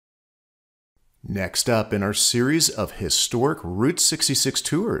Next up in our series of historic Route 66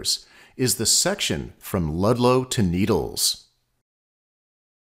 tours is the section from Ludlow to Needles.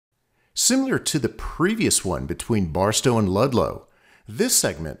 Similar to the previous one between Barstow and Ludlow, this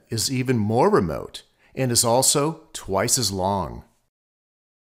segment is even more remote and is also twice as long.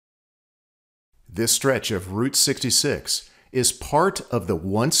 This stretch of Route 66 is part of the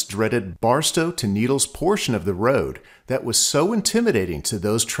once dreaded Barstow to Needles portion of the road that was so intimidating to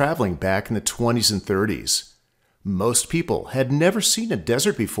those traveling back in the 20s and 30s. Most people had never seen a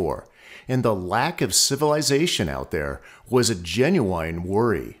desert before, and the lack of civilization out there was a genuine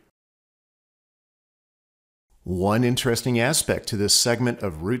worry. One interesting aspect to this segment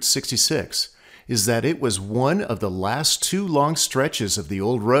of Route 66 is that it was one of the last two long stretches of the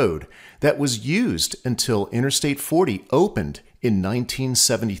old road that was used until Interstate 40 opened in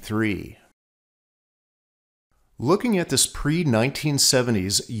 1973. Looking at this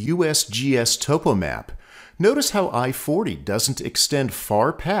pre-1970s USGS topo map, notice how I-40 doesn't extend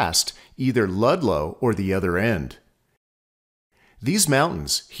far past either Ludlow or the other end. These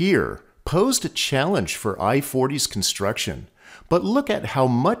mountains here posed a challenge for I-40's construction, but look at how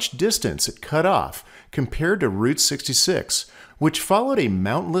much distance it cut off compared to Route 66, which followed a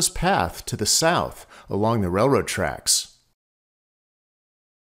mountainless path to the south along the railroad tracks.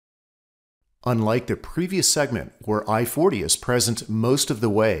 Unlike the previous segment where I-40 is present most of the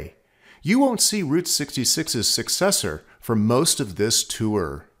way, you won't see Route 66's successor for most of this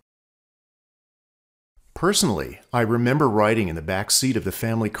tour. Personally, I remember riding in the back seat of the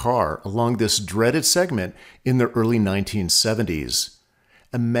family car along this dreaded segment in the early 1970s.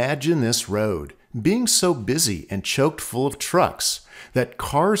 Imagine this road being so busy and choked full of trucks that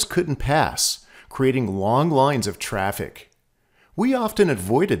cars couldn't pass, creating long lines of traffic. We often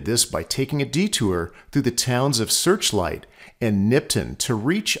avoided this by taking a detour through the towns of Searchlight and Nipton to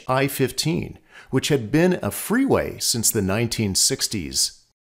reach I-15, which had been a freeway since the 1960s.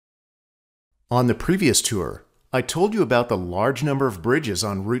 On the previous tour, I told you about the large number of bridges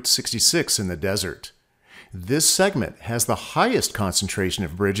on Route 66 in the desert. This segment has the highest concentration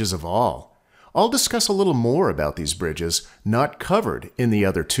of bridges of all. I'll discuss a little more about these bridges not covered in the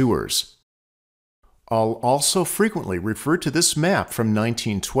other tours. I'll also frequently refer to this map from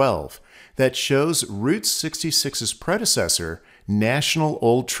 1912 that shows Route 66's predecessor, National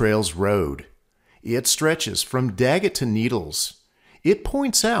Old Trails Road. It stretches from Daggett to Needles. It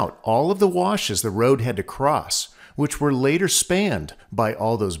points out all of the washes the road had to cross, which were later spanned by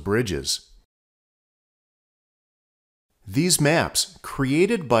all those bridges. These maps,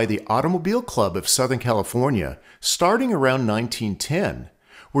 created by the Automobile Club of Southern California starting around 1910,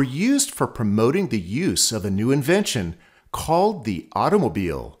 were used for promoting the use of a new invention called the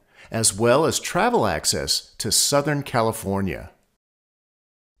automobile, as well as travel access to Southern California.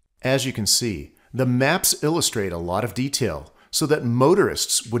 As you can see, the maps illustrate a lot of detail, so that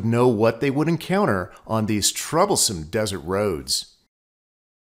motorists would know what they would encounter on these troublesome desert roads.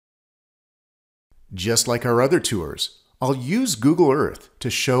 Just like our other tours, I'll use Google Earth to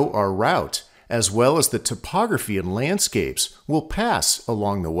show our route, as well as the topography and landscapes we'll pass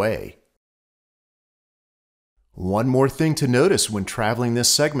along the way. One more thing to notice when traveling this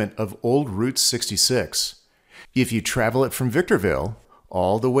segment of Old Route 66. If you travel it from Victorville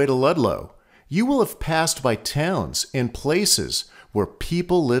all the way to Ludlow, you will have passed by towns and places where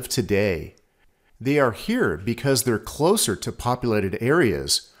people live today. They are here because they're closer to populated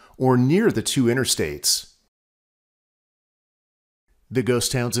areas or near the two interstates. The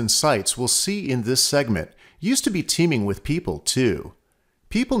ghost towns and sites we'll see in this segment used to be teeming with people too.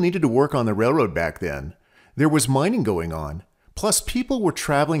 People needed to work on the railroad back then. There was mining going on, plus people were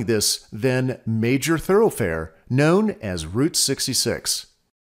traveling this then major thoroughfare known as Route 66.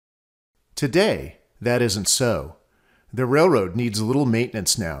 Today, that isn't so. The railroad needs little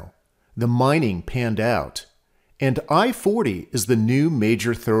maintenance now. The mining panned out. And I-40 is the new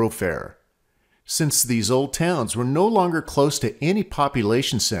major thoroughfare. Since these old towns were no longer close to any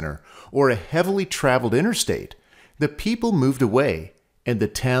population center or a heavily traveled interstate, the people moved away and the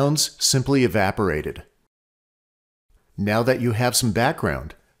towns simply evaporated. Now that you have some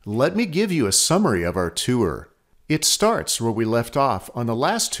background, let me give you a summary of our tour. It starts where we left off on the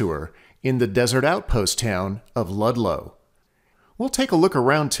last tour in the desert outpost town of Ludlow. We'll take a look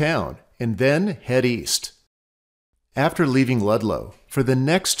around town and then head east. After leaving Ludlow, for the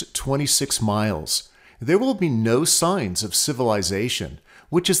next 26 miles, there will be no signs of civilization,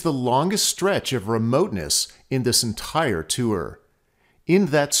 which is the longest stretch of remoteness in this entire tour. In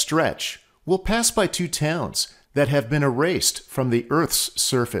that stretch, we'll pass by two towns that have been erased from the Earth's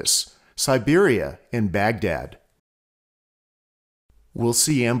surface, Siberia and Bagdad. We'll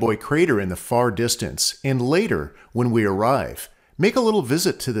see Amboy Crater in the far distance, and later, when we arrive, make a little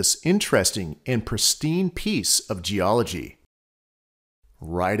visit to this interesting and pristine piece of geology.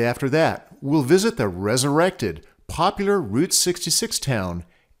 Right after that, we'll visit the resurrected, popular Route 66 town,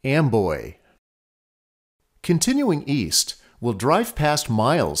 Amboy. Continuing east, we'll drive past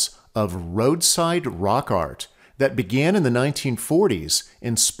miles of roadside rock art that began in the 1940s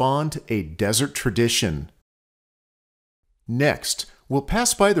and spawned a desert tradition. Next, we'll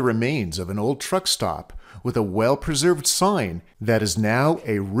pass by the remains of an old truck stop with a well-preserved sign that is now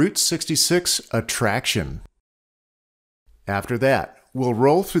a Route 66 attraction. After that, we'll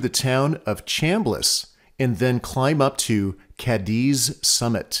roll through the town of Chambless and then climb up to Cadiz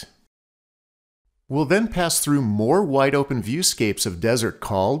summit. We'll then pass through more wide-open viewscapes of desert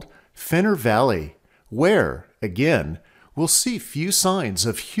called Fenner Valley, where, again, we'll see few signs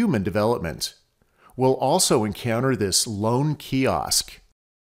of human development. We'll also encounter this lone kiosk.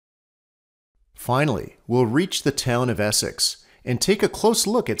 Finally, we'll reach the town of Essex and take a close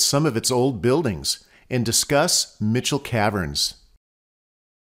look at some of its old buildings and discuss Mitchell Caverns.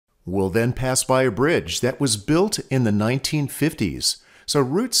 We'll then pass by a bridge that was built in the 1950s, so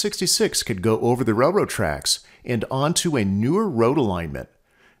Route 66 could go over the railroad tracks and onto a newer road alignment.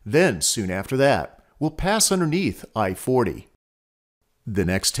 Then, soon after that, we'll pass underneath I-40. The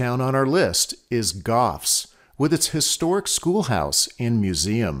next town on our list is Goffs, with its historic schoolhouse and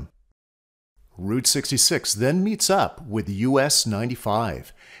museum. Route 66 then meets up with US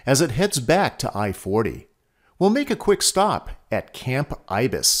 95 as it heads back to I-40. We'll make a quick stop at Camp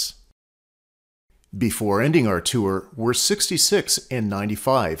Ibis. Before ending our tour, where 66 and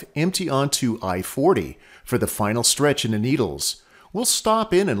 95 empty onto I-40 for the final stretch in the Needles, we'll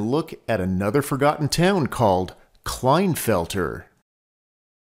stop in and look at another forgotten town called Klinefelter.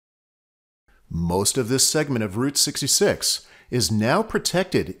 Most of this segment of Route 66 is now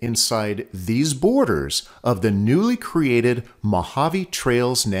protected inside these borders of the newly created Mojave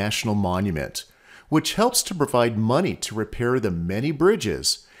Trails National Monument, which helps to provide money to repair the many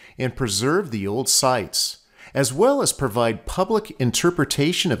bridges and preserve the old sites, as well as provide public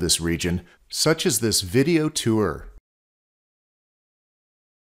interpretation of this region, such as this video tour.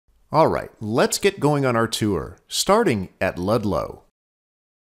 All right, let's get going on our tour, starting at Ludlow.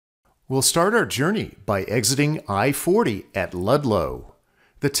 We'll start our journey by exiting I-40 at Ludlow.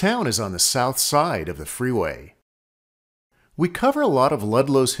 The town is on the south side of the freeway. We cover a lot of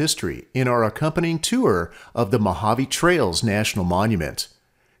Ludlow's history in our accompanying tour of the Mojave Trails National Monument.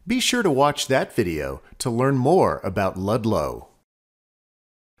 Be sure to watch that video to learn more about Ludlow.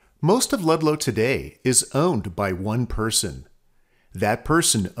 Most of Ludlow today is owned by one person. That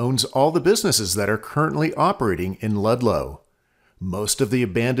person owns all the businesses that are currently operating in Ludlow. Most of the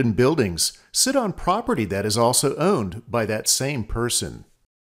abandoned buildings sit on property that is also owned by that same person.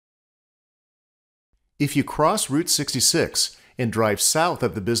 If you cross Route 66 and drive south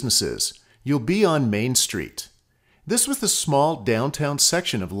of the businesses, you'll be on Main Street. This was the small downtown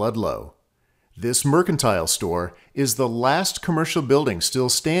section of Ludlow. This mercantile store is the last commercial building still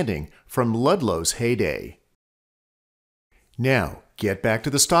standing from Ludlow's heyday. Now, get back to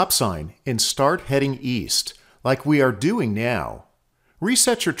the stop sign and start heading east, like we are doing now.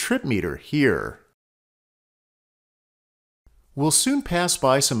 Reset your trip meter here. We'll soon pass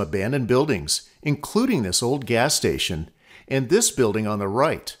by some abandoned buildings, including this old gas station, and this building on the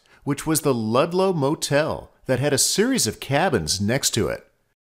right, which was the Ludlow Motel that had a series of cabins next to it.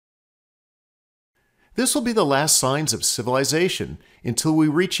 This will be the last signs of civilization until we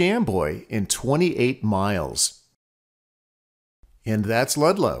reach Amboy in 28 miles. And that's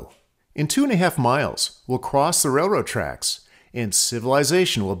Ludlow. In 2.5 miles, we'll cross the railroad tracks, and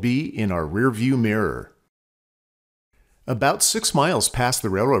civilization will be in our rearview mirror. About 6 miles past the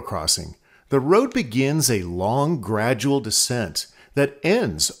railroad crossing, the road begins a long, gradual descent that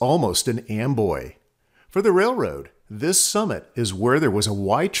ends almost in Amboy. For the railroad, this summit is where there was a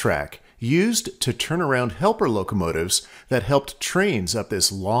wide track used to turn around helper locomotives that helped trains up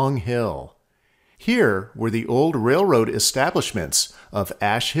this long hill. Here were the old railroad establishments of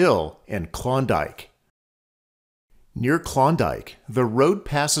Ash Hill and Klondike. Near Klondike, the road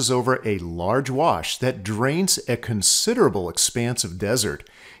passes over a large wash that drains a considerable expanse of desert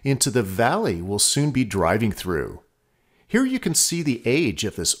into the valley we'll soon be driving through. Here you can see the age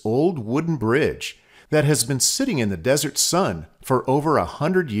of this old wooden bridge that has been sitting in the desert sun for over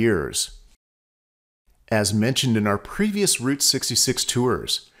 100 years. As mentioned in our previous Route 66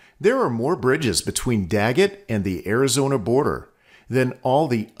 tours, there are more bridges between Daggett and the Arizona border than all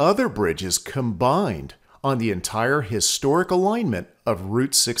the other bridges combined on the entire historic alignment of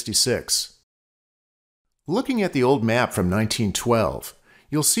Route 66. Looking at the old map from 1912,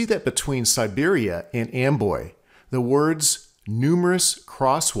 you'll see that between Siberia and Amboy, the words numerous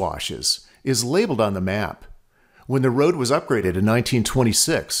crosswashes is labeled on the map. When the road was upgraded in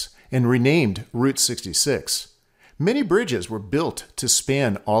 1926 and renamed Route 66, many bridges were built to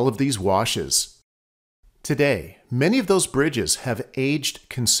span all of these washes. Today, many of those bridges have aged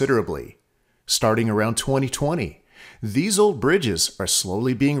considerably. Starting around 2020, these old bridges are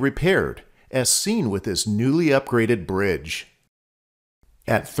slowly being repaired, as seen with this newly upgraded bridge.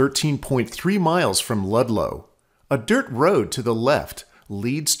 At 13.3 miles from Ludlow, a dirt road to the left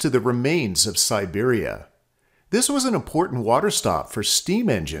leads to the remains of Siberia. This was an important water stop for steam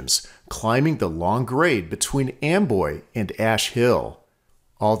engines climbing the long grade between Amboy and Ash Hill.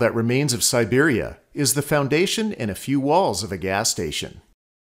 All that remains of Siberia is the foundation and a few walls of a gas station.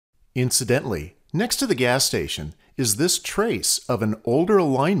 Incidentally, next to the gas station is this trace of an older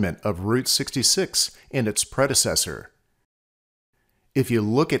alignment of Route 66 and its predecessor. If you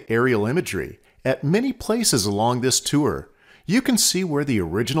look at aerial imagery at many places along this tour, you can see where the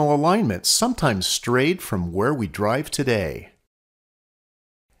original alignment sometimes strayed from where we drive today.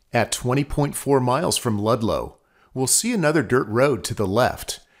 At 20.4 miles from Ludlow, we'll see another dirt road to the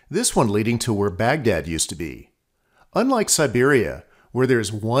left, this one leading to where Bagdad used to be. Unlike Siberia, where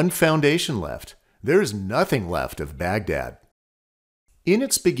there's one foundation left, there's nothing left of Bagdad. In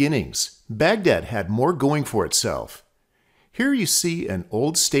its beginnings, Bagdad had more going for itself. Here you see an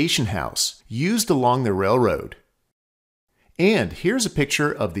old station house used along the railroad. And here's a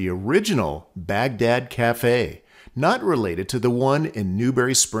picture of the original Bagdad Cafe, not related to the one in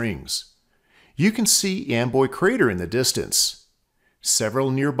Newberry Springs. You can see Amboy Crater in the distance. Several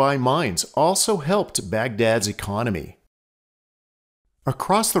nearby mines also helped Baghdad's economy.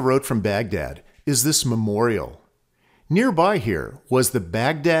 Across the road from Bagdad is this memorial. Nearby here was the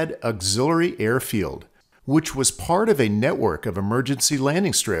Bagdad Auxiliary Airfield, which was part of a network of emergency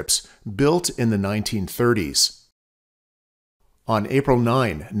landing strips built in the 1930s. On April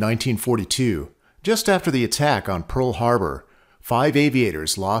 9, 1942, just after the attack on Pearl Harbor, 5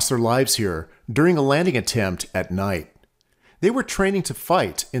 aviators lost their lives here during a landing attempt at night. They were training to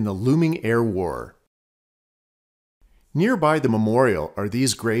fight in the looming air war. Nearby the memorial are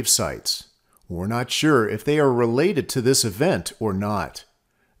these grave sites. We're not sure if they are related to this event or not.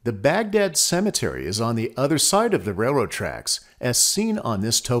 The Bagdad Cemetery is on the other side of the railroad tracks, as seen on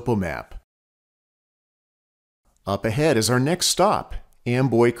this topo map. Up ahead is our next stop,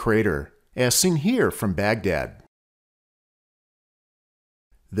 Amboy Crater, as seen here from Bagdad.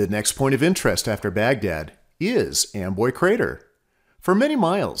 The next point of interest after Bagdad is Amboy Crater. For many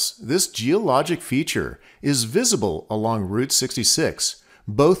miles, this geologic feature is visible along Route 66,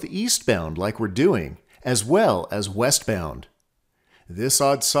 both eastbound like we're doing, as well as westbound. This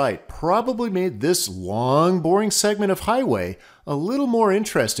odd sight probably made this long, boring segment of highway a little more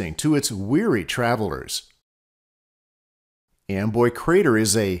interesting to its weary travelers. Amboy Crater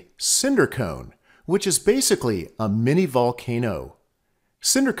is a cinder cone, which is basically a mini volcano.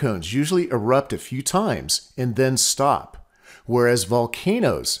 Cinder cones usually erupt a few times and then stop, whereas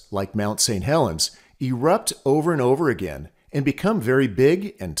volcanoes, like Mount St. Helens, erupt over and over again and become very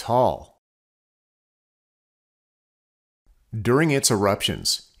big and tall. During its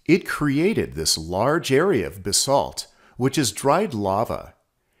eruptions, it created this large area of basalt, which is dried lava.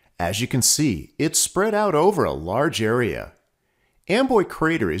 As you can see, it spread out over a large area. Amboy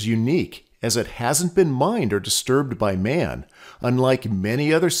Crater is unique as it hasn't been mined or disturbed by man, unlike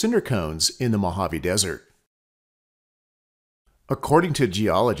many other cinder cones in the Mojave Desert. According to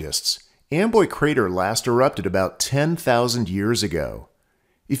geologists, Amboy Crater last erupted about 10,000 years ago.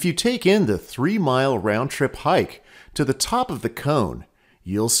 If you take in the 3-mile round-trip hike to the top of the cone,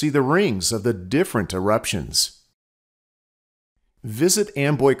 you'll see the rings of the different eruptions. Visit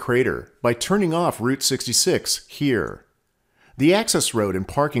Amboy Crater by turning off Route 66 here. The access road and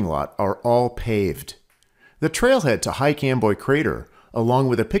parking lot are all paved. The trailhead to hike Amboy Crater, along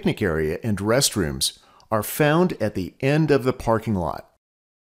with a picnic area and restrooms, are found at the end of the parking lot.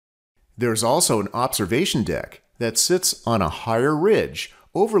 There's also an observation deck that sits on a higher ridge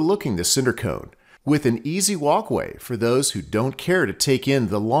overlooking the cinder cone, with an easy walkway for those who don't care to take in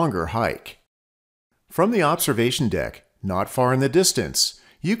the longer hike. From the observation deck, not far in the distance,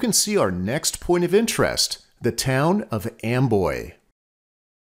 you can see our next point of interest, the town of Amboy.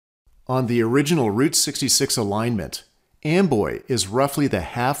 On the original Route 66 alignment, Amboy is roughly the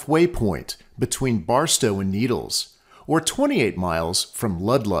halfway point between Barstow and Needles, or 28 miles from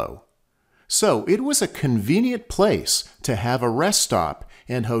Ludlow. So it was a convenient place to have a rest stop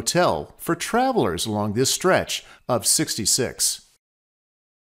and hotel for travelers along this stretch of 66.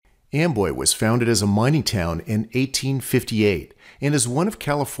 Amboy was founded as a mining town in 1858 and is one of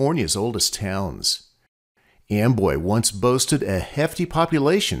California's oldest towns. Amboy once boasted a hefty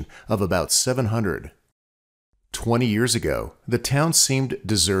population of about 700. 20 years ago, the town seemed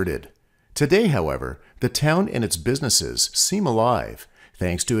deserted. Today, however, the town and its businesses seem alive,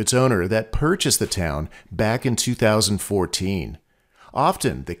 thanks to its owner that purchased the town back in 2014.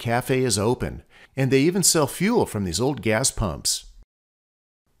 Often, the cafe is open, and they even sell fuel from these old gas pumps.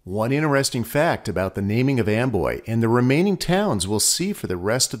 One interesting fact about the naming of Amboy and the remaining towns we'll see for the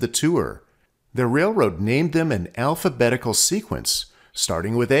rest of the tour: the railroad named them in alphabetical sequence,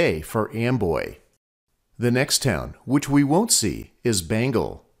 starting with A for Amboy. The next town, which we won't see, is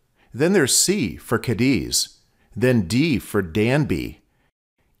Bengal. Then there's C for Cadiz, then D for Danby,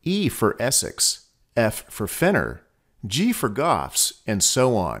 E for Essex, F for Fenner, G for Goffs, and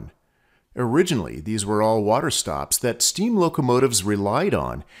so on. Originally, these were all water stops that steam locomotives relied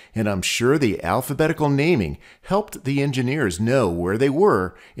on, and I'm sure the alphabetical naming helped the engineers know where they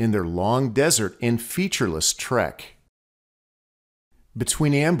were in their long desert and featureless trek.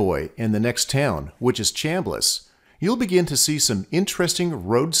 Between Amboy and the next town, which is Chambless, you'll begin to see some interesting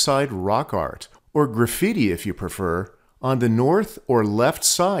roadside rock art, or graffiti if you prefer, on the north or left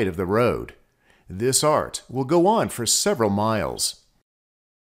side of the road. This art will go on for several miles.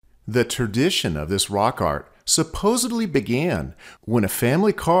 The tradition of this rock art supposedly began when a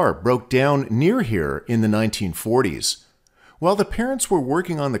family car broke down near here in the 1940s. While the parents were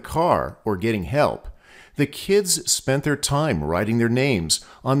working on the car or getting help, the kids spent their time writing their names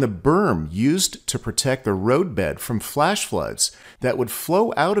on the berm used to protect the roadbed from flash floods that would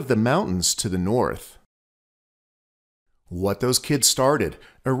flow out of the mountains to the north. What those kids started,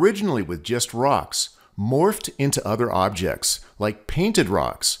 originally with just rocks, morphed into other objects like painted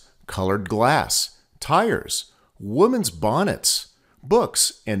rocks, colored glass, tires, women's bonnets,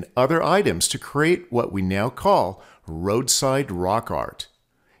 books, and other items to create what we now call roadside rock art.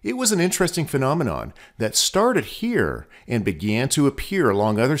 It was an interesting phenomenon that started here and began to appear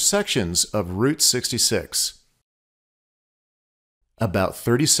along other sections of Route 66. About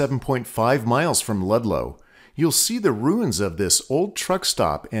 37.5 miles from Ludlow, you'll see the ruins of this old truck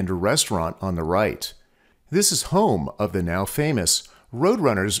stop and restaurant on the right. This is home of the now famous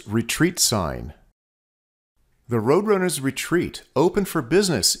Roadrunners Retreat sign. The Roadrunners Retreat opened for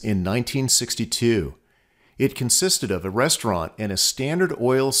business in 1962. It consisted of a restaurant and a Standard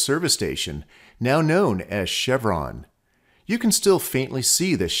Oil service station, now known as Chevron. You can still faintly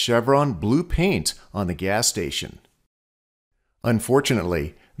see the Chevron blue paint on the gas station.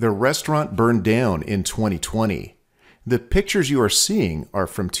 Unfortunately, the restaurant burned down in 2020. The pictures you are seeing are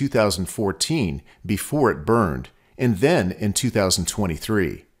from 2014, before it burned, and then in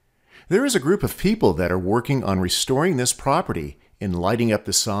 2023. There is a group of people that are working on restoring this property and lighting up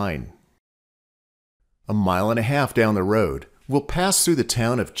the sign. A mile and a half down the road, we'll pass through the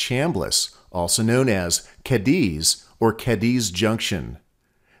town of Chambless, also known as Cadiz or Cadiz Junction.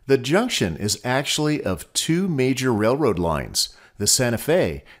 The junction is actually of two major railroad lines, the Santa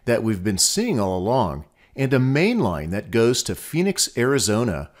Fe that we've been seeing all along, and a main line that goes to Phoenix,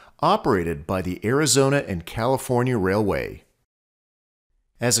 Arizona, operated by the Arizona and California Railway.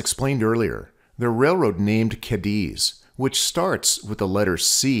 As explained earlier, the railroad named Cadiz, which starts with the letter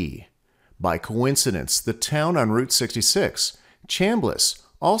C. By coincidence, the town on Route 66, Chambless,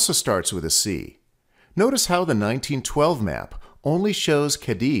 also starts with a C. Notice how the 1912 map only shows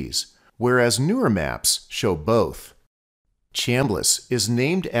Cadiz, whereas newer maps show both. Chambless is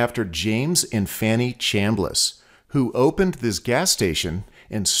named after James and Fanny Chambless, who opened this gas station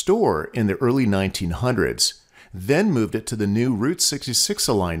and store in the early 1900s, then moved it to the new Route 66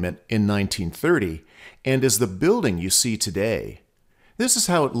 alignment in 1930, and is the building you see today. This is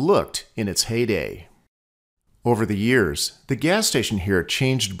how it looked in its heyday. Over the years, the gas station here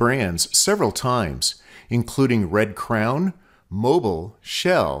changed brands several times, including Red Crown, Mobil,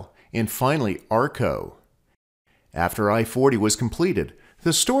 Shell, and finally Arco. After I-40 was completed,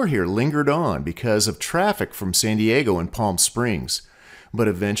 the store here lingered on because of traffic from San Diego and Palm Springs, but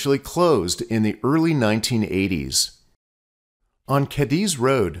eventually closed in the early 1980s. On Cadiz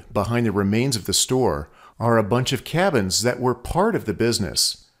Road, behind the remains of the store, are a bunch of cabins that were part of the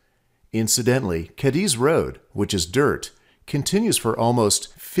business. Incidentally, Cadiz Road, which is dirt, continues for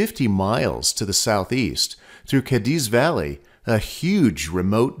almost 50 miles to the southeast through Cadiz Valley, a huge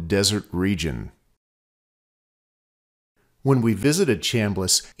remote desert region. When we visited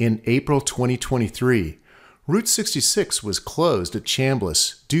Chambless in April 2023, Route 66 was closed at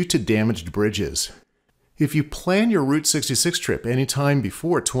Chambless due to damaged bridges. If you plan your Route 66 trip anytime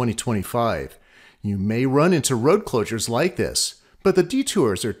before 2025, you may run into road closures like this, but the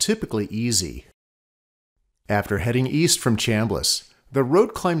detours are typically easy. After heading east from Chambless, the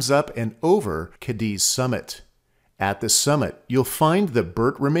road climbs up and over Cadiz summit. At the summit, you'll find the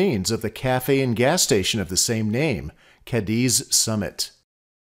burnt remains of the cafe and gas station of the same name, Cadiz Summit.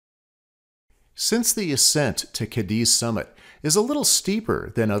 Since the ascent to Cadiz Summit is a little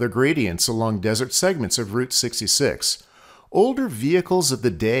steeper than other gradients along desert segments of Route 66, older vehicles of the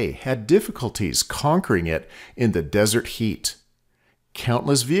day had difficulties conquering it in the desert heat.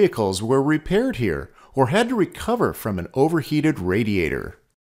 Countless vehicles were repaired here or had to recover from an overheated radiator.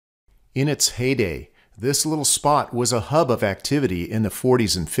 In its heyday, this little spot was a hub of activity in the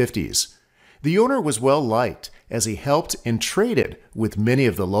 40s and 50s. The owner was well liked as he helped and traded with many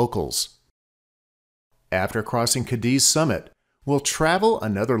of the locals. After crossing Cadiz Summit, we'll travel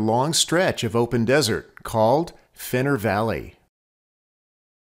another long stretch of open desert called Fenner Valley.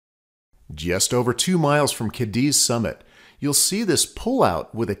 Just over 2 miles from Cadiz Summit, you'll see this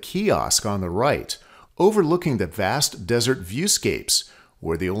pullout with a kiosk on the right, overlooking the vast desert viewscapes,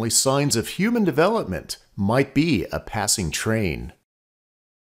 where the only signs of human development might be a passing train.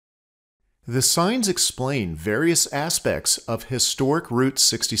 The signs explain various aspects of historic Route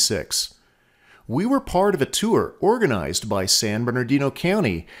 66. We were part of a tour organized by San Bernardino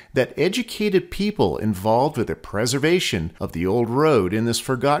County that educated people involved with the preservation of the old road in this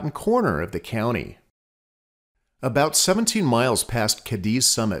forgotten corner of the county. About 17 miles past Cadiz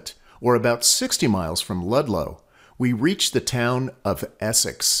Summit, or about 60 miles from Ludlow, we reach the town of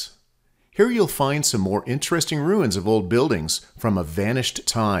Essex. Here you'll find some more interesting ruins of old buildings from a vanished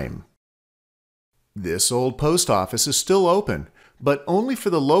time. This old post office is still open, but only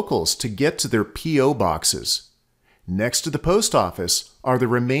for the locals to get to their P.O. boxes. Next to the post office are the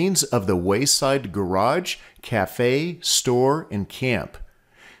remains of the wayside garage, cafe, store, and camp.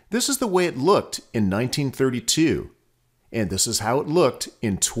 This is the way it looked in 1932, and this is how it looked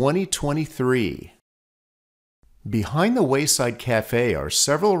in 2023. Behind the Wayside Cafe are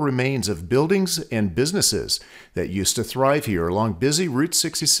several remains of buildings and businesses that used to thrive here along busy Route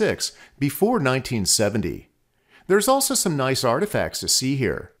 66 before 1970. There's also some nice artifacts to see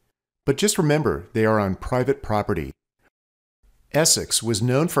here, but just remember they are on private property. Essex was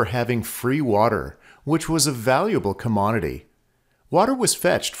known for having free water, which was a valuable commodity. Water was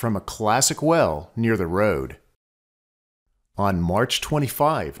fetched from a classic well near the road. On March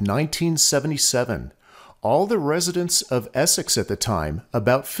 25, 1977, all the residents of Essex at the time,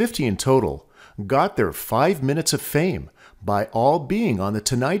 about 50 in total, got their 5 minutes of fame by all being on The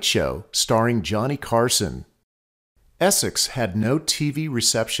Tonight Show starring Johnny Carson. Essex had no TV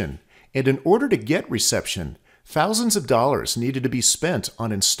reception, and in order to get reception, thousands of dollars needed to be spent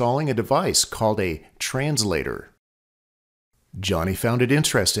on installing a device called a translator. Johnny found it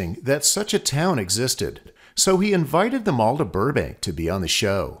interesting that such a town existed, so he invited them all to Burbank to be on the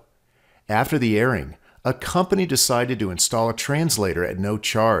show. After the airing, a company decided to install a translator at no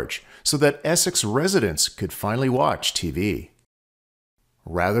charge so that Essex residents could finally watch TV.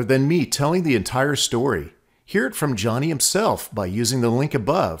 Rather than me telling the entire story, hear it from Johnny himself by using the link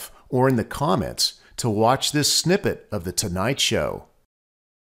above or in the comments to watch this snippet of The Tonight Show.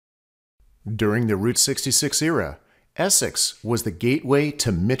 During the Route 66 era, Essex was the gateway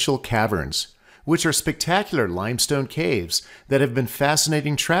to Mitchell Caverns, which are spectacular limestone caves that have been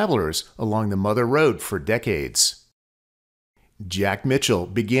fascinating travelers along the Mother Road for decades. Jack Mitchell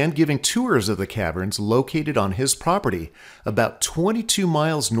began giving tours of the caverns located on his property about 22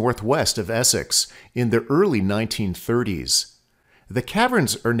 miles northwest of Essex in the early 1930s. The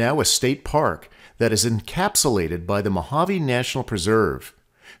caverns are now a state park that is encapsulated by the Mojave National Preserve.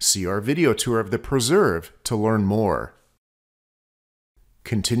 See our video tour of the preserve to learn more.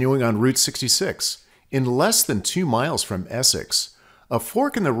 Continuing on Route 66, in less than 2 miles from Essex, a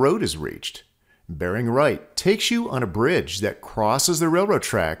fork in the road is reached. Bearing right takes you on a bridge that crosses the railroad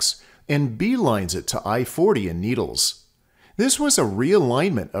tracks and beelines it to I-40 in Needles. This was a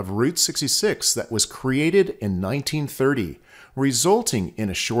realignment of Route 66 that was created in 1930, resulting in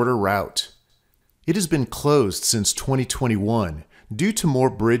a shorter route. It has been closed since 2021 due to more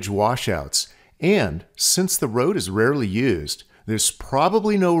bridge washouts, and since the road is rarely used, there's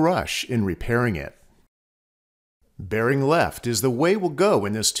probably no rush in repairing it. Bearing left is the way we'll go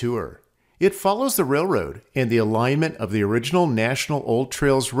in this tour. It follows the railroad and the alignment of the original National Old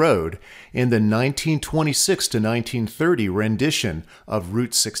Trails Road in the 1926 to 1930 rendition of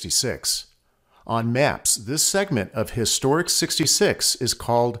Route 66. On maps, this segment of Historic 66 is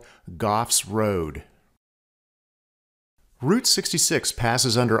called Goffs Road. Route 66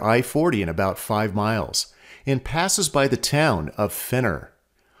 passes under I-40 in about 5 miles and passes by the town of Fenner.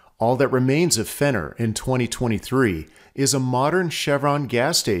 All that remains of Fenner in 2023 is a modern Chevron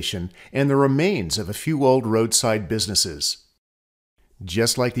gas station and the remains of a few old roadside businesses.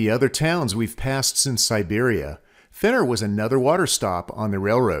 Just like the other towns we've passed since Siberia, Fenner was another water stop on the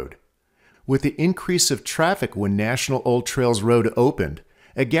railroad. With the increase of traffic when National Old Trails Road opened,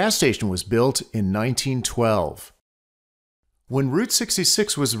 a gas station was built in 1912. When Route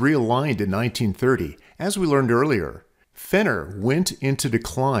 66 was realigned in 1930, as we learned earlier, Fenner went into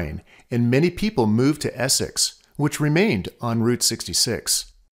decline and many people moved to Essex, which remained on Route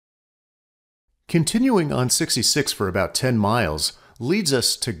 66. Continuing on 66 for about 10 miles leads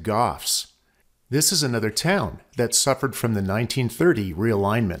us to Goffs. This is another town that suffered from the 1930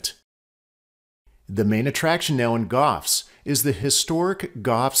 realignment. The main attraction now in Goffs is the historic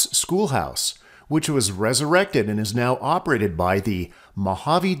Goffs Schoolhouse, which was resurrected and is now operated by the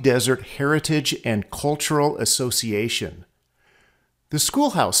Mojave Desert Heritage and Cultural Association. The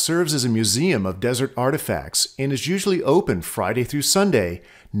schoolhouse serves as a museum of desert artifacts and is usually open Friday through Sunday,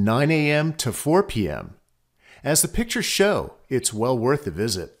 9 a.m. to 4 p.m. As the pictures show, it's well worth the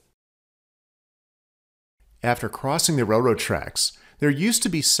visit. After crossing the railroad tracks, there used to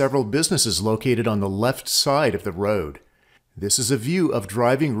be several businesses located on the left side of the road. This is a view of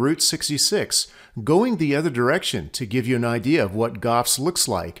driving Route 66, going the other direction to give you an idea of what Goffs looks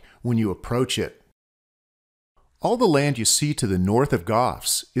like when you approach it. All the land you see to the north of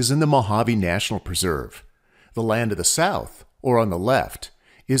Goffs is in the Mojave National Preserve. The land to the south, or on the left,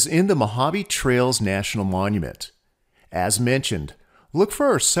 is in the Mojave Trails National Monument. As mentioned, look for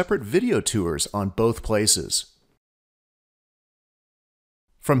our separate video tours on both places.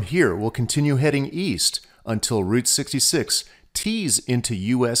 From here, we'll continue heading east until Route 66 tees into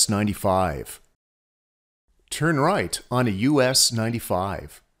US 95. Turn right onto US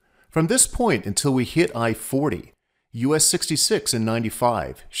 95. From this point until we hit I-40, US 66 and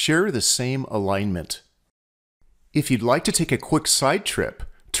 95 share the same alignment. If you'd like to take a quick side trip,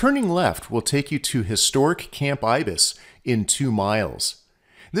 turning left will take you to historic Camp Ibis in 2 miles.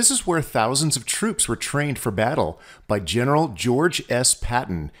 This is where thousands of troops were trained for battle by General George S.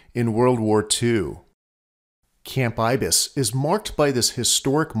 Patton in World War II. Camp Ibis is marked by this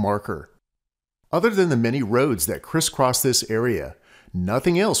historic marker. Other than the many roads that crisscross this area,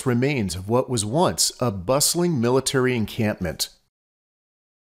 nothing else remains of what was once a bustling military encampment.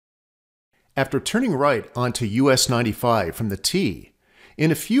 After turning right onto US 95 from the T, in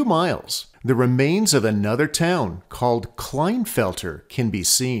a few miles, the remains of another town called Klinefelter can be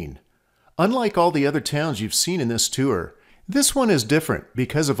seen. Unlike all the other towns you've seen in this tour, this one is different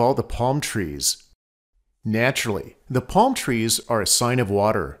because of all the palm trees. Naturally, the palm trees are a sign of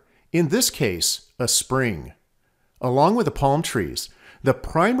water, in this case, a spring. Along with the palm trees, the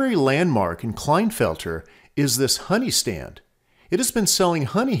primary landmark in Klinefelter is this honey stand. It has been selling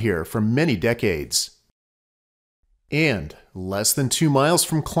honey here for many decades. And less than 2 miles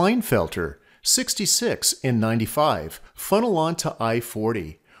from Klinefelter, 66 and 95 funnel on to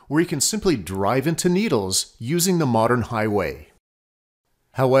I-40, where you can simply drive into Needles using the modern highway.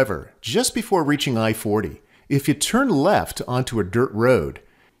 However, just before reaching I-40, if you turn left onto a dirt road,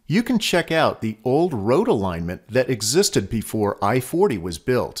 you can check out the old road alignment that existed before I-40 was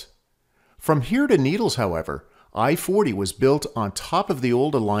built. From here to Needles, however, I-40 was built on top of the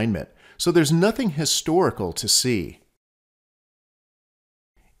old alignment, so there's nothing historical to see.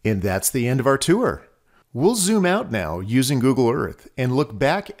 And that's the end of our tour. We'll zoom out now using Google Earth and look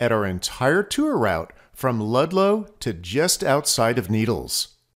back at our entire tour route from Ludlow to just outside of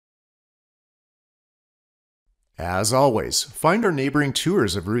Needles. As always, find our neighboring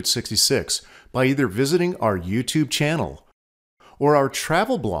tours of Route 66 by either visiting our YouTube channel or our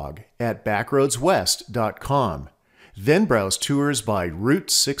travel blog at backroadswest.com. Then browse tours by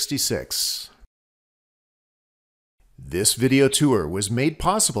Route 66. This video tour was made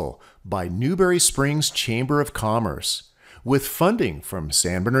possible by Newberry Springs Chamber of Commerce with funding from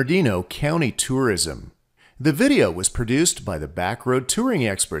San Bernardino County Tourism. The video was produced by the Backroad Touring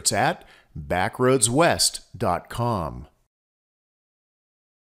experts at backroadswest.com.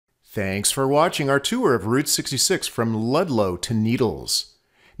 Thanks for watching our tour of Route 66 from Ludlow to Needles.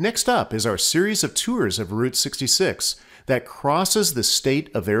 Next up is our series of tours of Route 66 that crosses the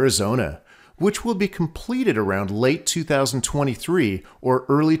state of Arizona, which will be completed around late 2023 or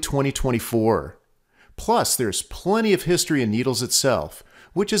early 2024. Plus, there's plenty of history in Needles itself,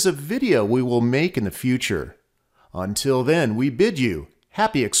 which is a video we will make in the future. Until then, we bid you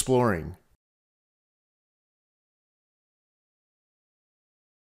happy exploring.